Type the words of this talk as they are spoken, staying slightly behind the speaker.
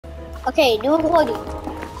Okay, new recording.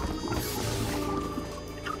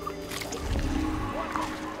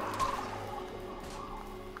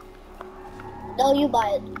 No, you buy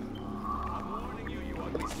it. I'm warning you, you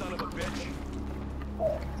ugly son of a bitch.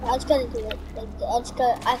 I was gonna do it.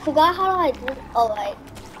 I forgot how I do it. Oh, right.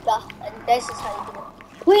 Yeah, and this is how you do it.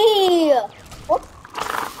 Whee! Whoop.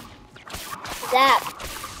 Zap.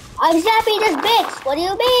 I'm zapping this bitch! What do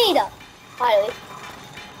you mean? Finally.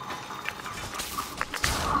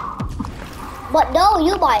 But no,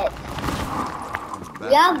 you buy it.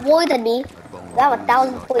 You have more than me. You have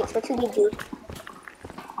 1,000 points. What you need to do?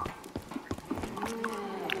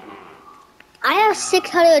 I have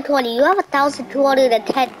 620. You have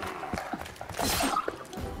 1,210.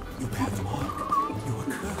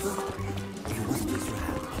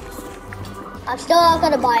 I'm still not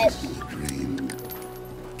gonna buy it.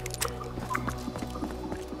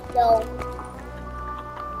 No.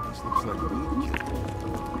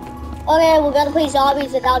 Okay, we're gonna play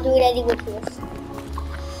zombies without doing any rituals.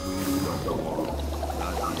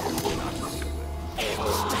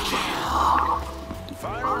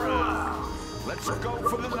 Final round. Let's go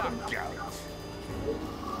for the knockout.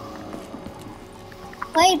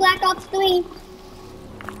 Play Black Ops 3.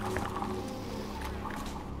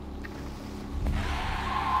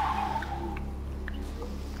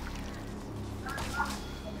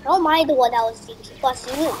 I don't mind the one that was cheeky. Plus,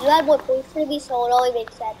 you had more points than me, so it only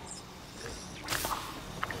makes sense.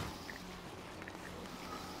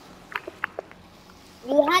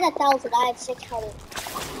 You had 1,000, I had 600.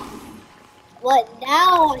 But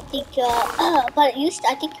now I think, but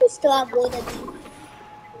I think you still have more than me.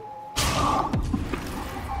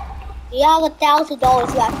 You have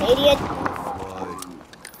 $1,000 left, idiot.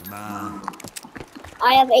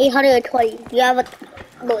 I have 820. You have a.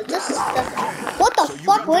 No, just. What the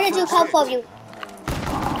fuck? Where did you come from, you?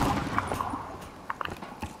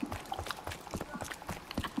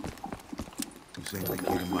 This ain't the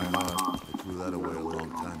key to my heart. I threw that away a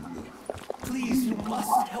long time ago. Please, you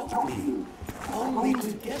must help me. Only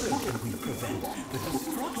together can we prevent the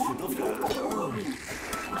destruction of your world.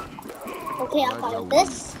 Okay, I'll find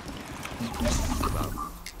this.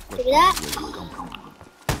 Look at that.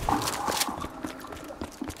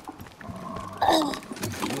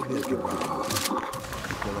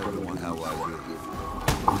 Tell everyone how I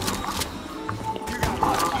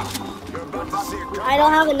I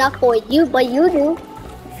don't have enough for you, but you do.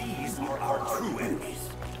 These are our true enemies.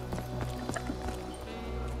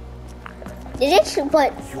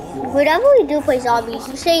 But whenever we do play zombies,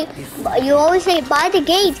 you always say, buy the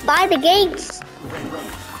gates, buy the gates.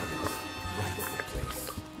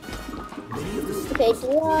 Okay,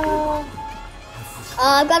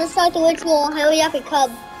 I've got to start the ritual. Hurry up and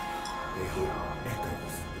come. They are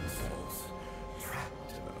echoes themselves,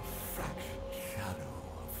 trapped in a fraction shadow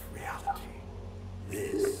of reality.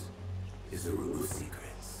 This is the room of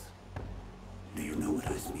secrets. Do you know what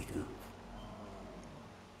I speak of?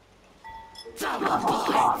 Double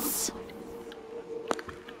points!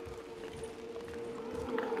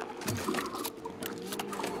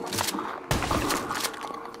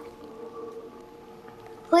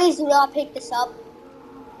 Please do not pick this up.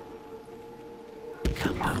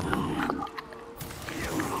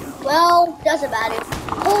 Well, doesn't matter.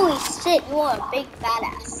 Holy shit, you are a big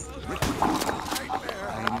badass.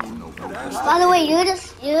 By the way, you're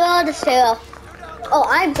the sheriff. Oh,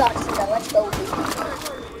 I'm John Cena. Let's go.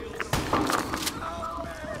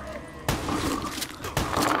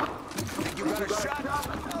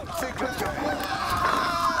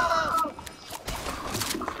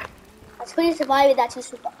 That's pretty surviving that you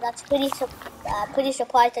survived. That's pretty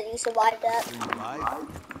surprised that you survived that.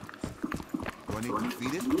 Do I need to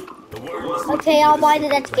feed it? Okay, I'll buy the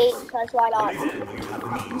next gate because why not?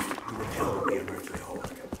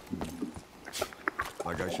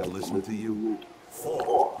 Like I shall listen to you?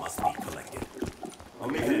 4 must be collected.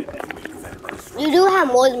 Only then can we prevent the destruction. You do have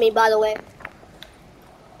more than me, by the way.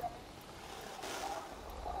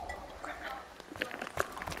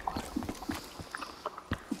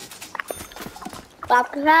 Stop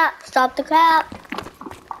the crap! Stop the crap!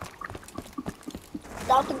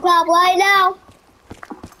 Stop the crap right now!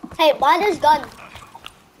 Hey, buy this gun.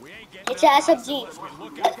 It's an SMG.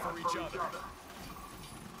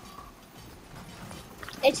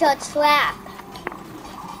 It's a trap.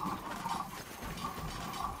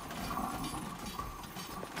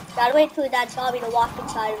 Gotta wait for that zombie to walk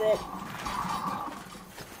inside of it.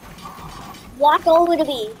 Walk over to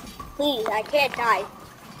me. Please, I can't die.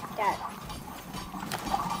 Dad.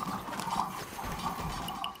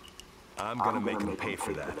 I'm gonna make him pay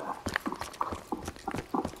for that.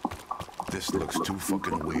 This looks too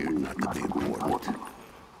fucking weird not to be important.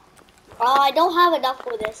 I don't have enough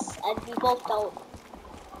for this, and we both don't.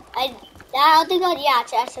 I don't think I'd, yeah,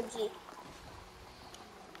 it's SMG.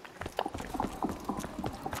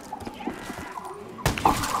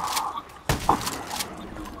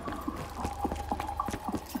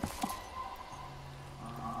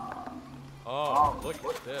 Oh, look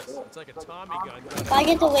at this. It's like a Tommy gun. If I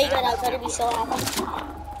get the way gun, I'm gonna be so happy.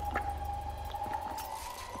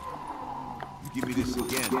 You give me this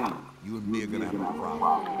again, you and me are gonna have a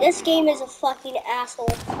problem. This game is a fucking asshole.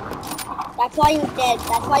 That's why you're dead.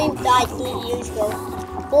 That's why you died 3 years ago.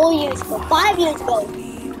 4 years ago. 5 years ago.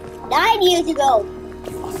 9 years ago.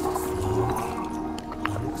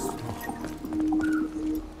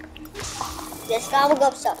 This guy will go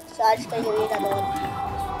up stuff, so I'm just gonna give you another one.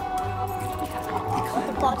 What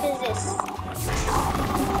the fuck is this?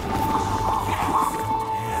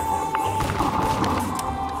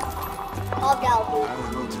 Calm down, dude. I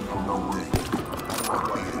don't need to know one thing.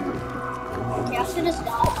 Okay, I should have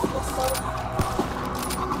stopped. Let's go.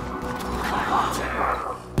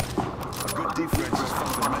 A good defense is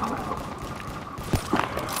fundamental.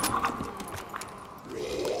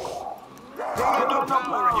 Get no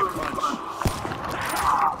power in your punch.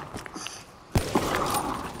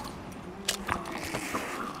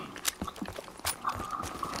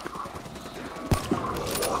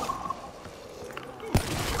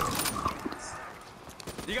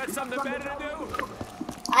 You got something better to do?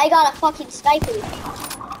 I got a fucking sniper. I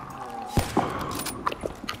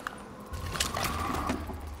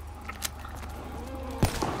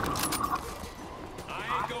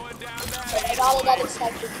ain't going down that. Wait, I got another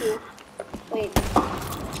sniper too. Wait.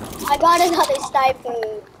 I got another sniper.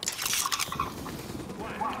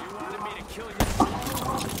 What? You wanted me to kill you?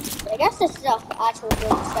 I guess this is an actual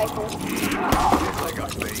good sniper. It's like a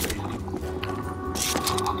baby.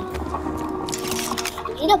 I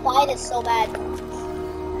need to buy this so bad.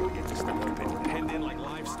 Get this thing open, penned in like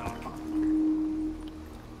livestock.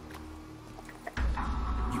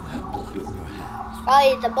 You have blood on your hands.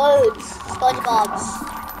 Right, the birds. SpongeBob's.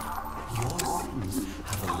 Your sins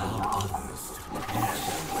have allowed others to prepare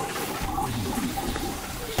their way.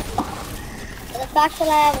 And the fact that I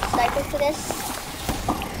have a sniper for this.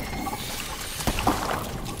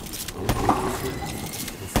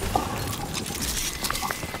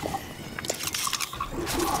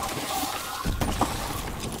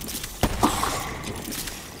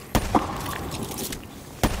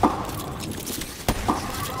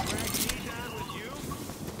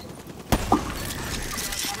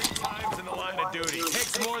 Duty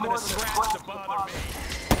takes more than a scratch to bother me.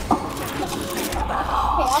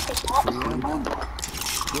 Okay, I'll take that.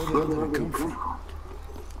 Where did it come from?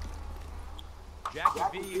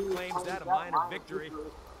 Jackie V claims that a minor victory.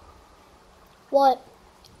 What?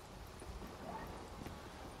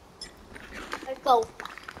 Let's go.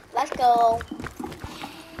 Let's go.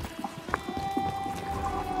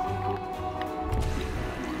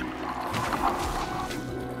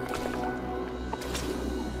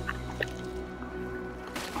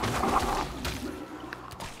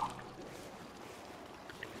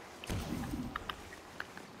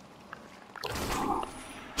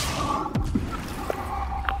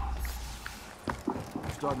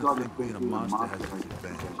 I'm starting to think being a monster has its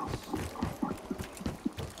advantages.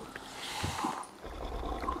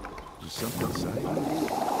 There's something inside you?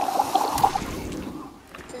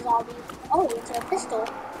 It's a zombie. Oh, it's a pistol.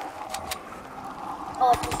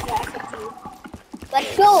 Oh, it's a SMG.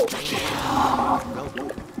 Let's go!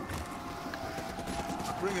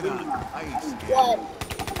 Bring it on. I ain't scared. What?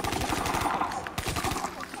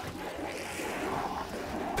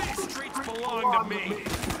 These streets belong to me.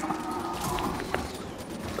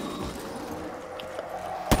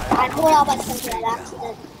 I pulled out my SMG by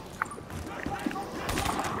accident.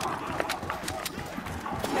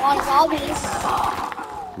 Come on, zombies.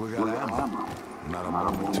 We got ammo. Not a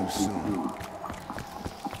moment too soon.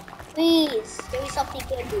 Please, give me something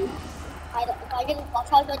good, dude. I'll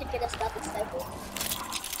try not to get a stealth sniper.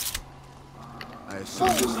 I assume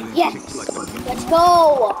this thing Yes! kicks like a mule. Let's go!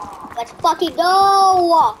 Let's fucking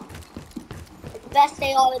go! It's the best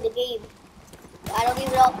AR in the game. I don't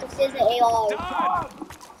even know if this is an AR. Done.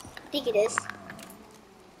 I think it is.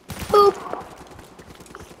 Boop!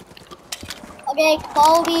 Okay,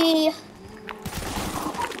 follow me.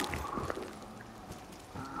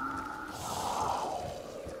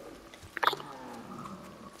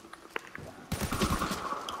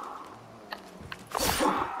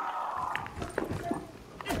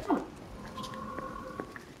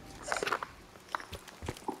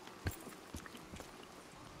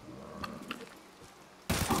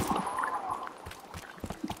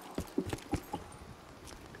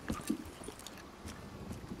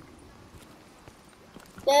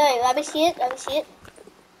 Hey, let me see it. Let me see it.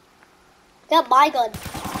 Got my gun.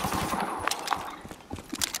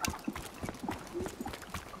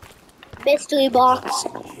 Mystery box.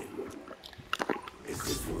 Did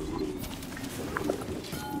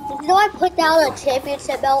you know I put down a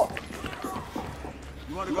championship belt?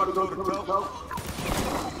 You wanna go toe to toe?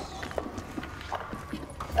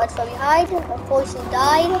 That's from behind. Unfortunately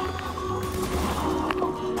died.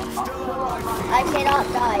 I cannot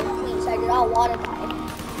die. Please, I do not want to die.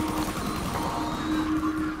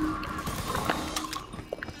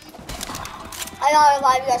 I gotta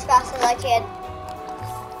revive you as fast as I can.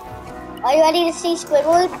 Are you ready to see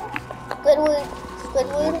Squidward? Squidward.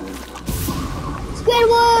 Squidward.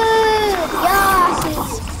 Squidward!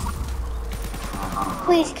 Yes!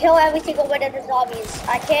 Please kill every single one of the zombies.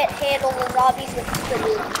 I can't handle the zombies with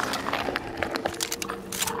Squidward.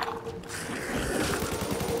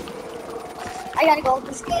 I gotta go with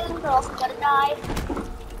this game, or else I'm gonna die.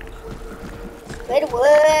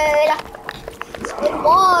 Squidward!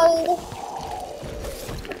 Squidward!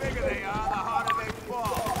 The bigger they are, the harder they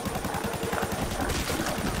fall.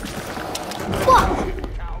 Fuck!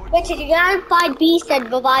 Richard, you gotta find Beast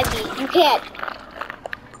and revive me. You can't.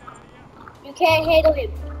 You can't handle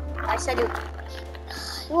him. I said it.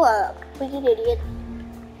 You are a freaking idiot.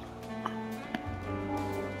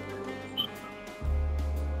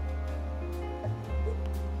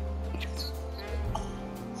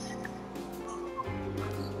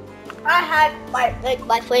 I had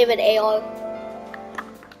my favorite AR.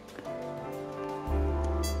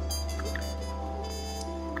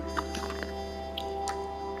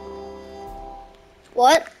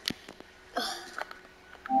 What?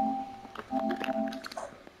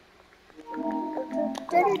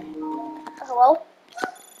 Hello?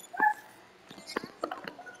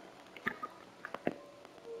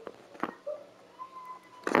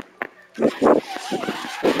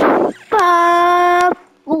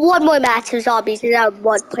 One more match of zombies and then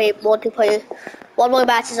multiplayer. One more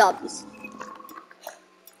match of zombies.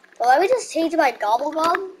 So let me just change my gobble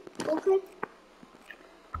gum. Okay.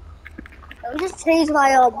 Let me just change my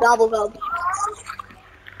gobble gum.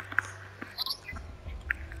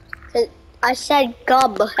 I said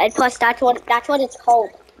gum, and plus that's what it's called.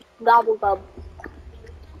 Gobble gum.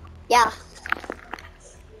 Yeah.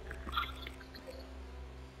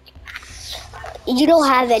 You don't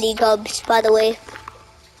have any gums, by the way.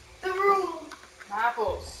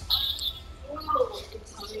 Apples.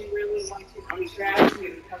 Somebody really wants to grab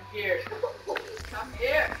you. Come here. Come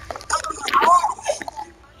here.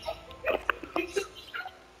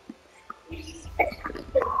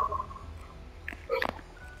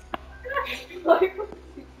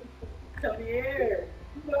 Come here.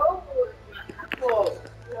 No. Apple.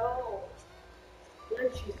 No.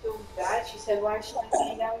 What? She's so bad. She said, why should I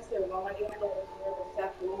stay downstairs? Why am I doing the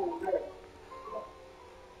stuff with her?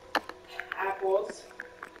 Apples.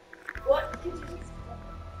 What?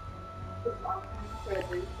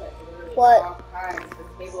 What? All kinds.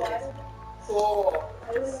 The table is full.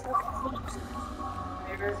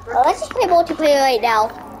 Let's just play multiplayer right now.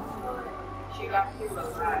 She got two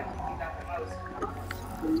of that. She got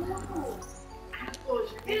the most. Apples,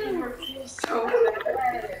 you're making her feel so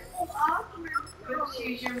bad.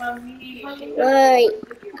 She's your mommy. Wait,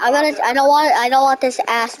 I don't want this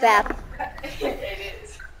ass map. It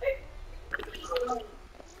is.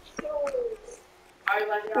 Are you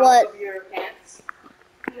letting What? off of your pants?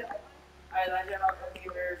 Are you letting off of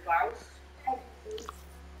your blouse?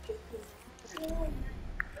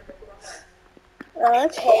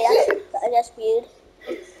 Okay, that's weird.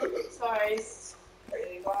 Sorry.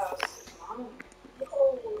 Pretty blouse. Mom.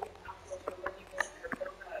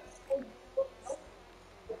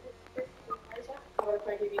 What if I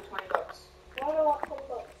give you $20? Why do I want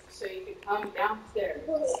 $20? So you can come downstairs.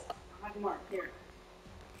 Come on, here.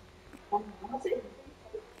 Come downstairs.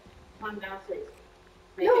 Come downstairs.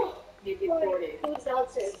 Make it 40. Who's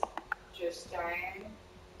downstairs? Just Diane.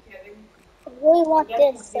 Kevin. I really want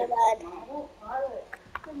this so bad.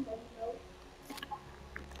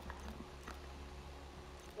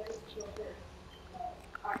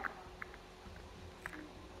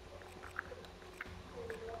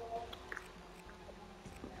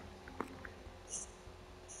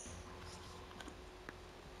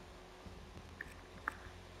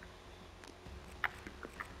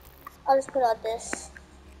 I'll just put on this.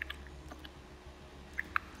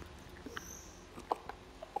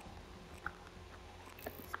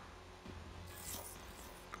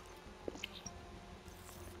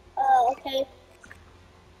 Okay.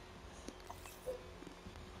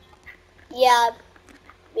 Yeah,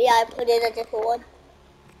 I put in a different one.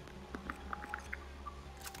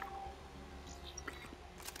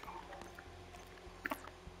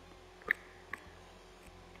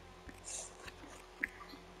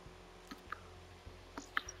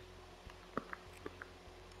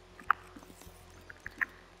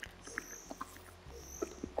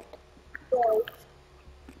 boy.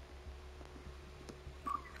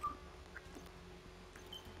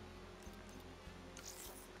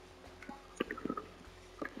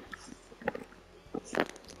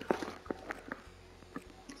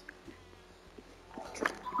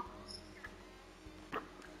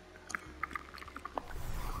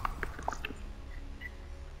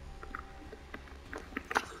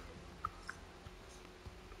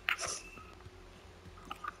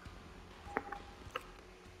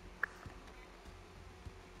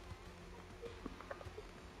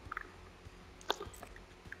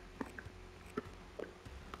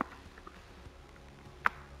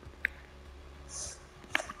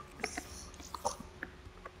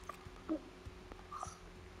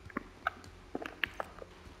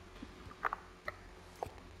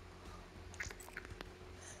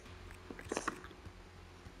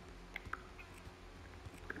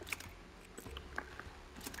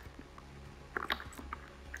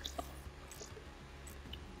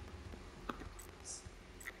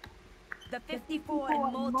 The 54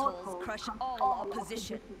 immortals crush all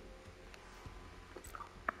opposition.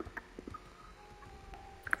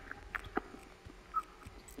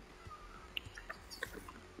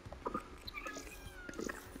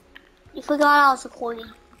 You forgot I was recording.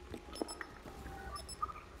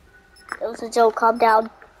 It was a joke, calm down.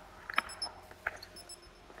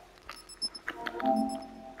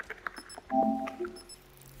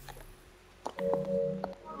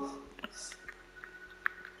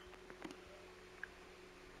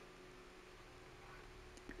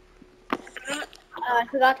 I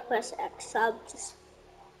forgot to press X, so I'm just...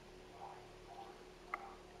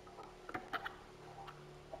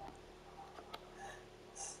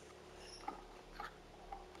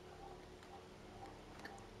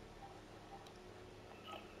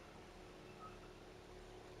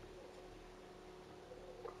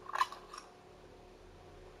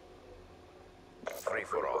 Free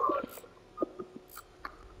for all.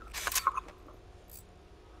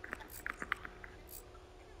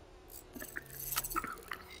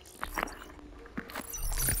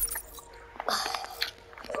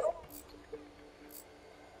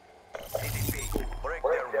 DDP, break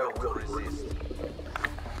their will to resist.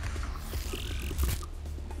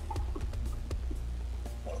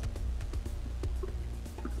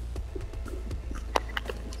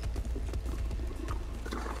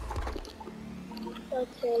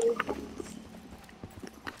 Okay.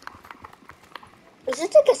 This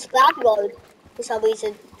is like a splat mode for some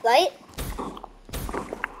reason, right?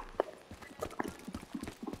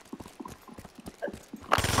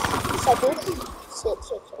 Second.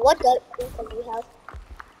 Shit. What gun do we have?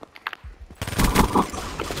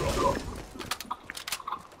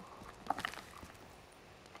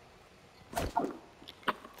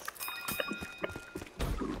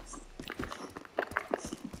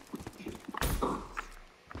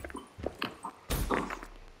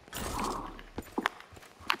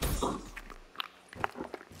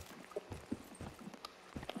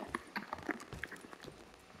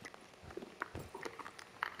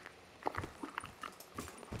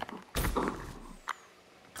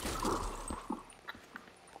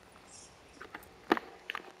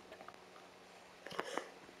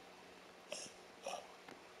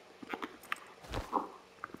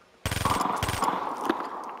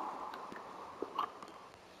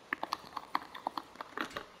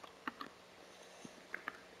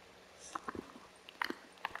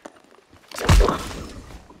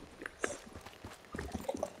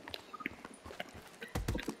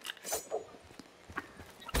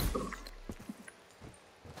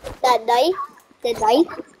 That knife? The knife?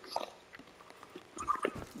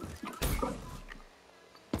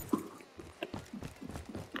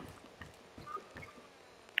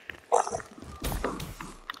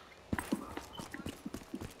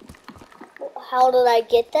 How did I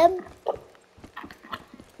get them?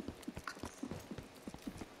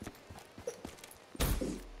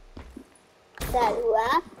 That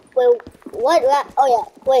rat? Wait, what rat? Oh yeah,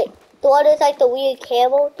 wait. The one with like the weird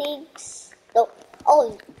camel things? No.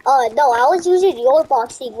 Oh, no, I was using your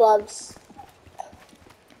boxing gloves.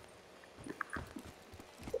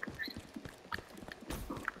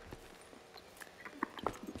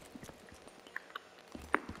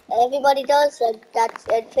 Everybody does,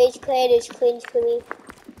 and Face Clan is cringe for me.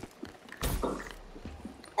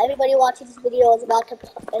 Everybody watching this video is about to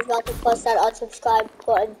press that unsubscribe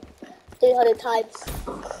button 300 times.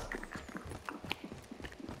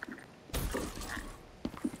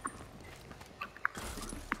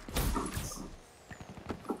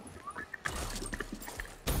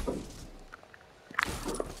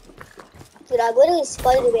 Dude, I'm literally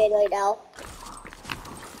Spider-Man right now.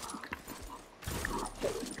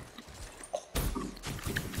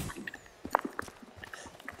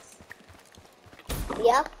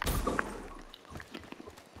 Yeah.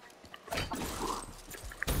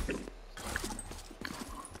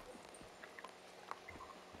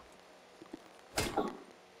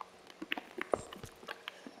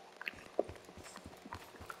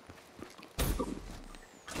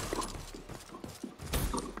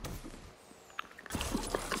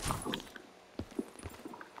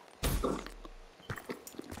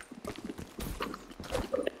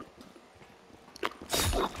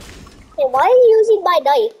 Hey, why are you using my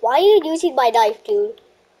knife? Why are you using my knife, dude?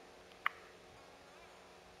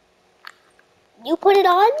 You put it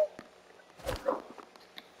on?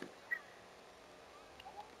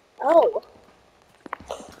 Oh.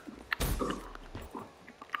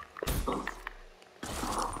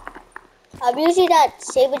 I'm using that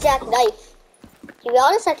saberjack knife. To be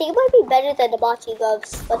honest, I think it might be better than the boxing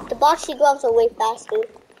gloves, but the boxing gloves are way faster.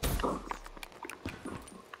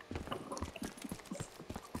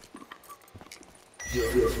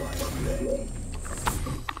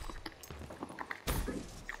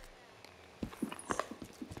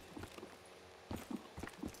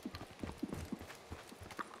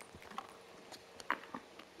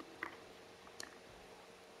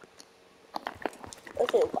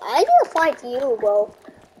 Okay, I need to find you, bro.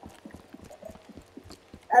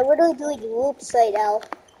 I'm literally doing loops right now.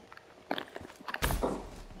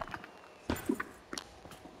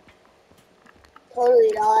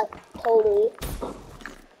 Totally not. Totally.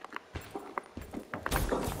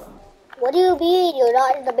 What do you mean you're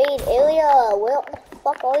not in the main area? Where the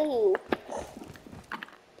fuck are you?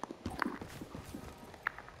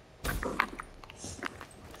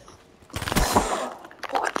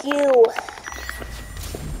 Fuck you.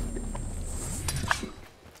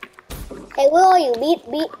 Hey, where are you?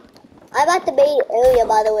 Meet. I'm at the main area,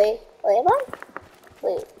 by the way. Wait, am I?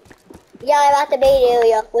 Wait. Yeah, I'm at the main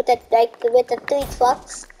area with the with the 3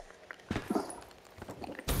 trucks.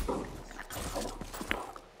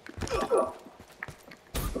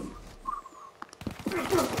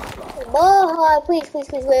 Oh, please,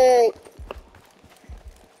 wait.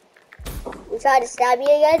 You trying to stab me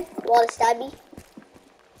again? You want to stab me?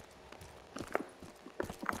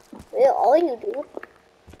 Where are you, dude?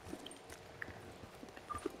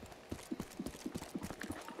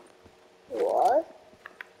 What?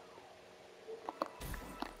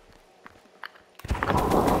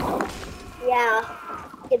 Yeah.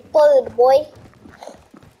 Get burned, boy.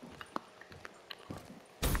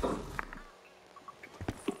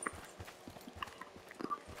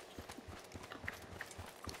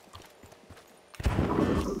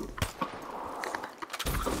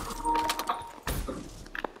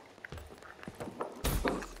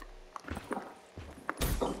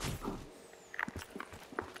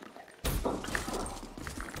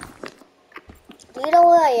 Do you know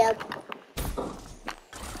where I am?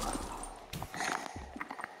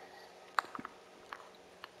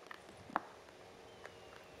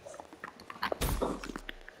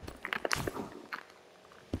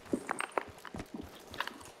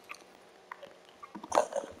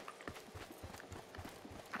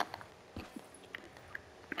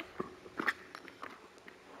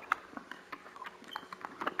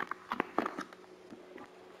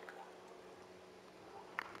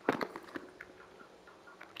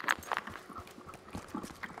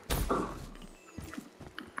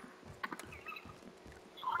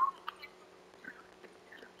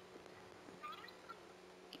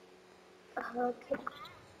 Okay.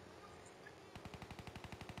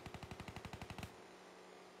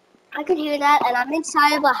 I could hear that, and I'm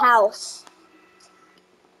inside of a house.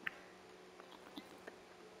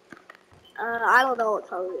 I don't know what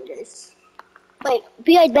color it is. Wait,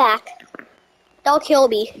 be right back. Don't kill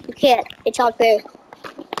me. You can't. It's unfair.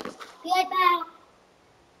 Be right back.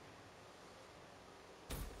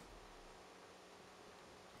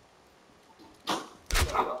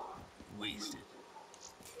 Wasted.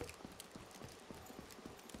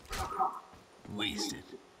 Wasted.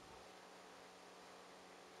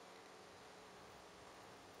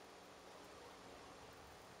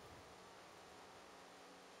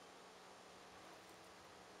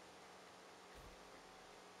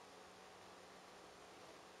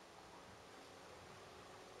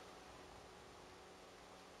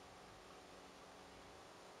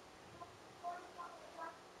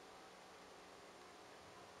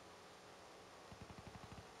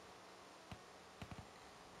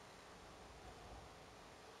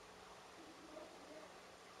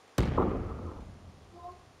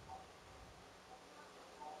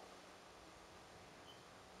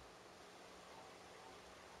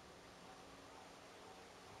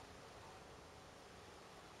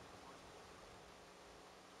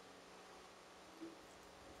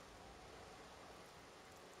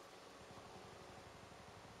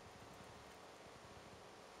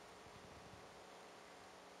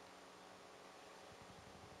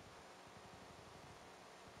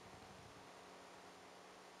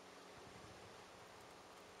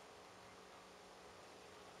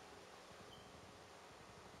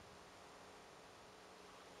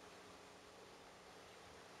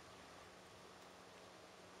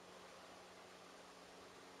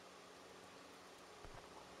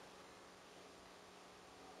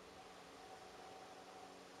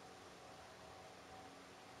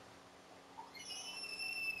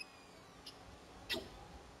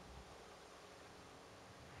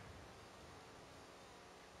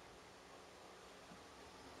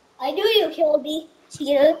 I knew you killed me,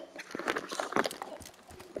 cheater.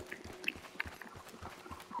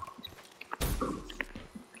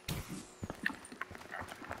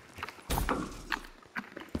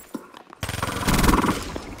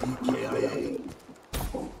 TKIA.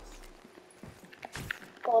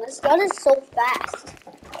 Oh, this gun is so fast.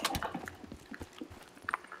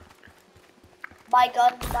 My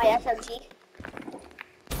gun, my SMG.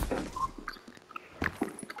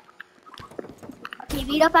 Okay,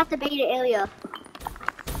 meet up at the beta area.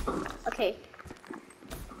 Okay.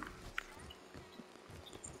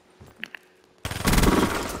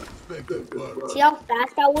 See how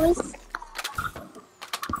fast that was?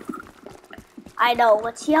 I know,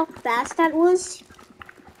 but see how fast that was?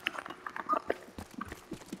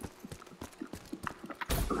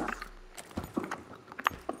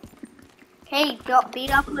 Hey, don't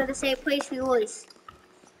beat up in the same place we was.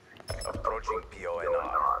 Approaching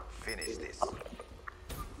PONR. Finish this.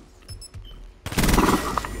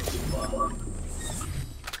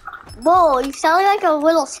 Whoa, you sound like a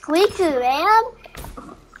little squeaker, man.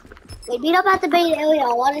 Wait, meet up at the beta area.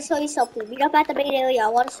 I want to show you something. Meet up at the beta area. I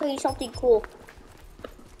want to show you something cool.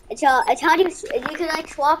 It's how you can like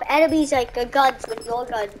swap enemies like guns with your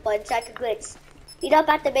gun, but it's like a glitch. Meet up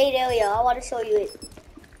at the beta area. I want to show you it.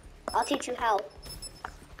 I'll teach you how.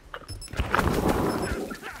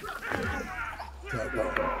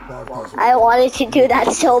 I wanted to do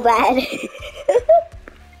that so bad.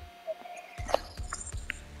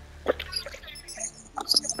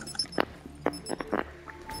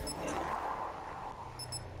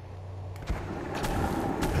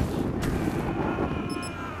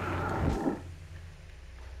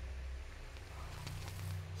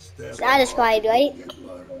 Satisfied, right?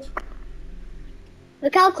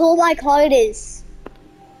 Look how cool my card is.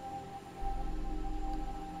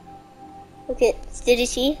 Look it. Did you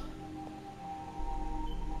see?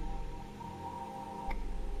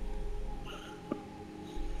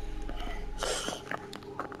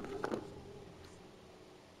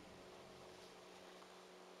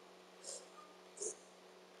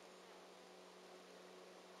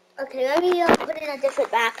 Okay, let me put in a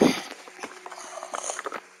different map.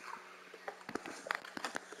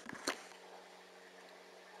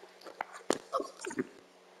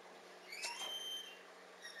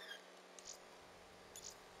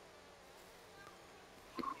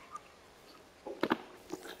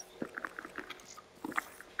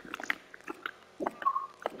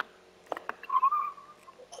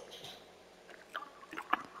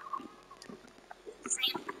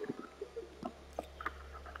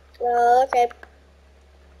 Okay.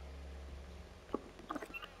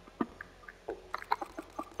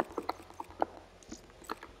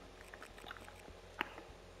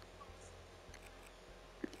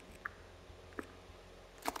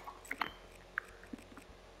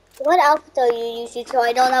 What outfit are you using? So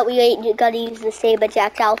I know that we ain't gonna use the same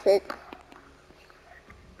exact outfit.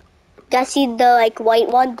 That's the like white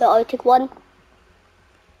one, the Arctic one.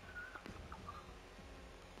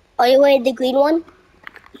 Are you wearing the green one?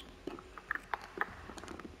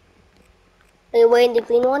 Are you wearing the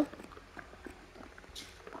green one?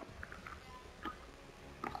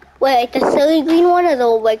 Wait, like the silly green one or the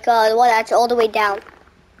like the one that's all the way down?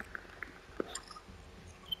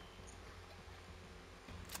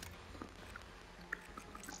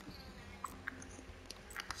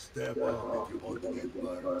 Step up if you want to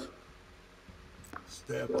get burnt.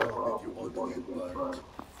 Step up if you want to get burnt.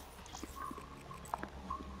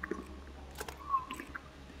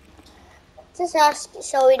 Just ask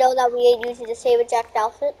so we know that we ain't using the same exact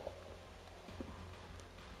outfit.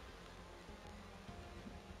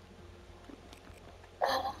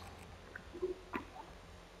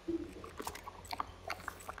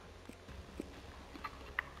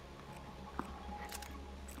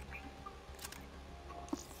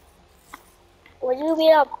 What do you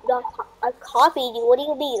mean a copy? What do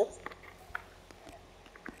you mean?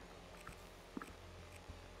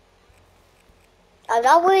 I'm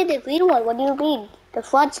not wearing the green one. What do you mean? The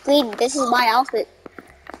front's green. This is my outfit.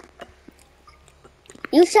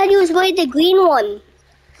 You said you was wearing the green one.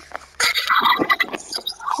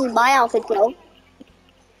 This is my outfit, bro.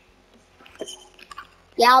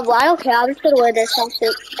 Yeah, well, I don't care. I'm just gonna wear this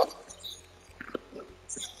outfit.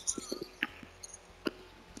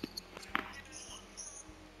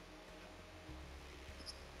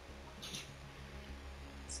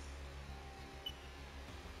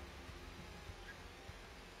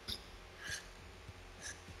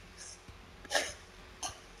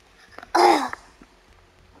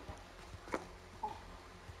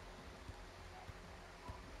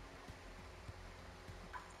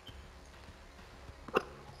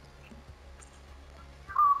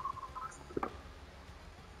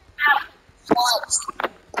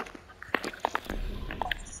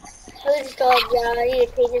 So yeah, I need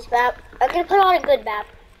to change this map. I'm gonna put on a good map.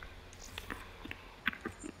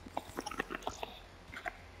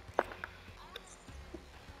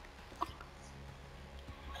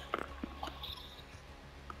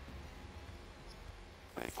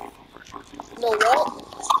 Thank you for choosing this. The what?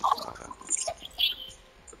 Okay.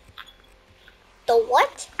 The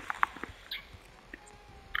what?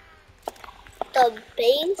 The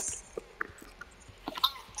base?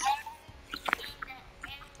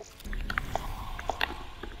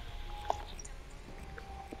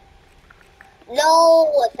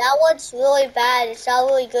 No, that one's really bad. It's not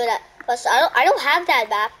really good at. Plus, I don't have that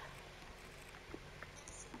map.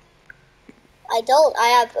 I don't. I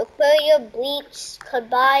have aquarium, bleach,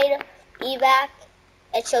 combine, evac,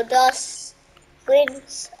 exodus,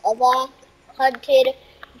 Grinch, Avok, hunted,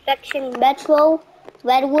 infection, metro,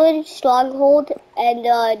 redwood, stronghold, and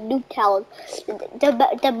Nuketown.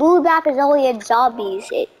 The blue map is only in zombies.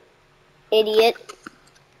 Idiot.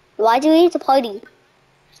 Why do you need to party?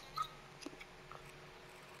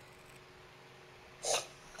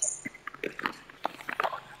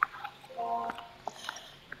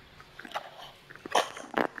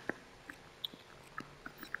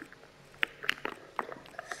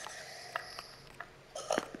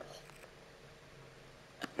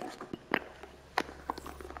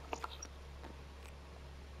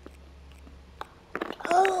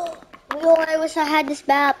 Oh, I wish I had this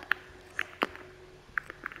map.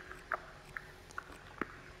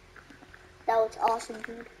 That was awesome,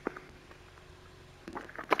 dude.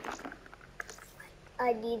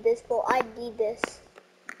 I need this, bro. I need this.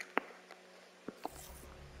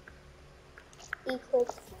 Equal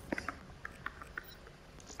 50.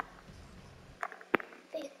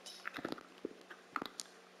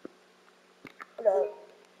 No.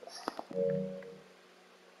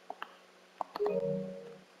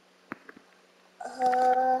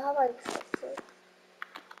 How about this?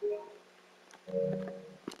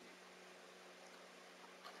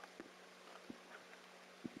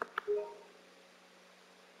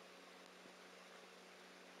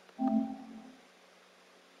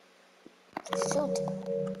 Shoot.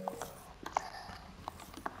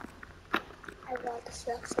 I want this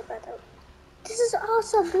map so bad. This is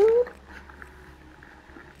awesome, dude.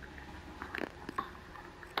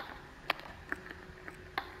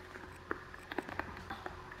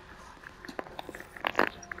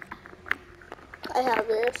 I have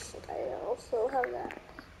this. I also have that.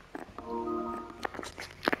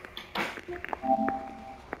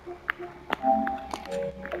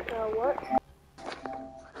 What?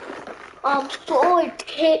 Boy,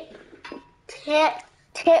 tip. Yeah.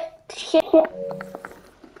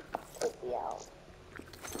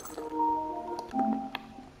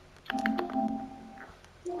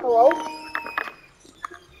 Hello?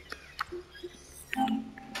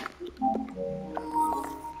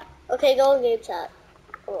 Okay, go in game chat.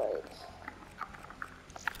 Alright.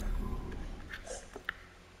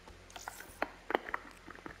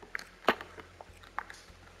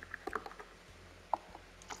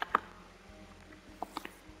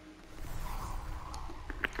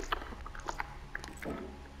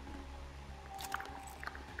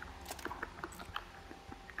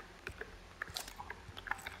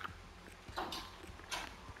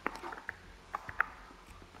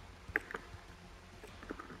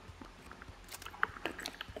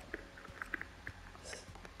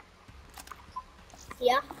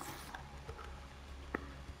 Yeah.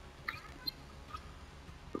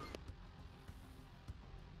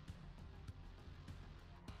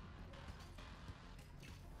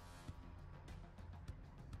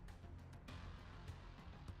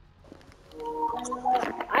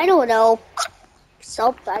 I don't know.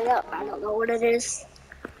 I don't know what it is.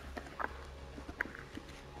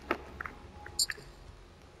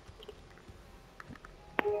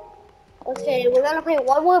 Okay, we're gonna play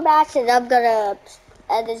one more match and I'm gonna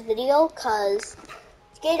end this video because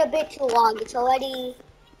it's getting a bit too long. It's already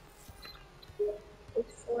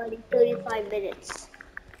 35 minutes.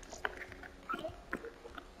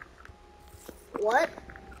 What?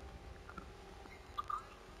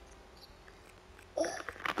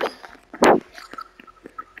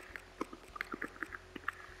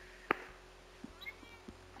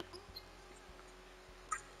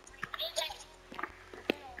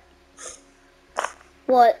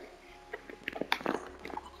 What?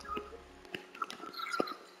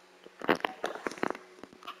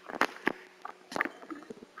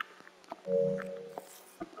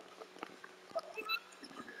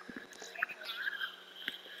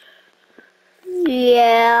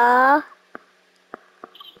 Yeah.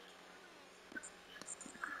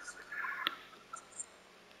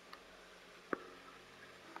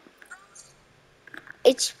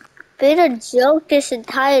 it's been a joke this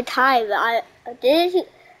entire time. I didn't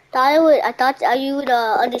thought it would. I thought you would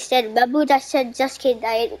understand. Remember when I said just kidding.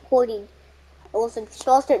 I ain't recording. It wasn't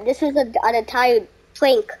supposed to. This was an entire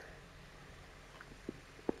prank.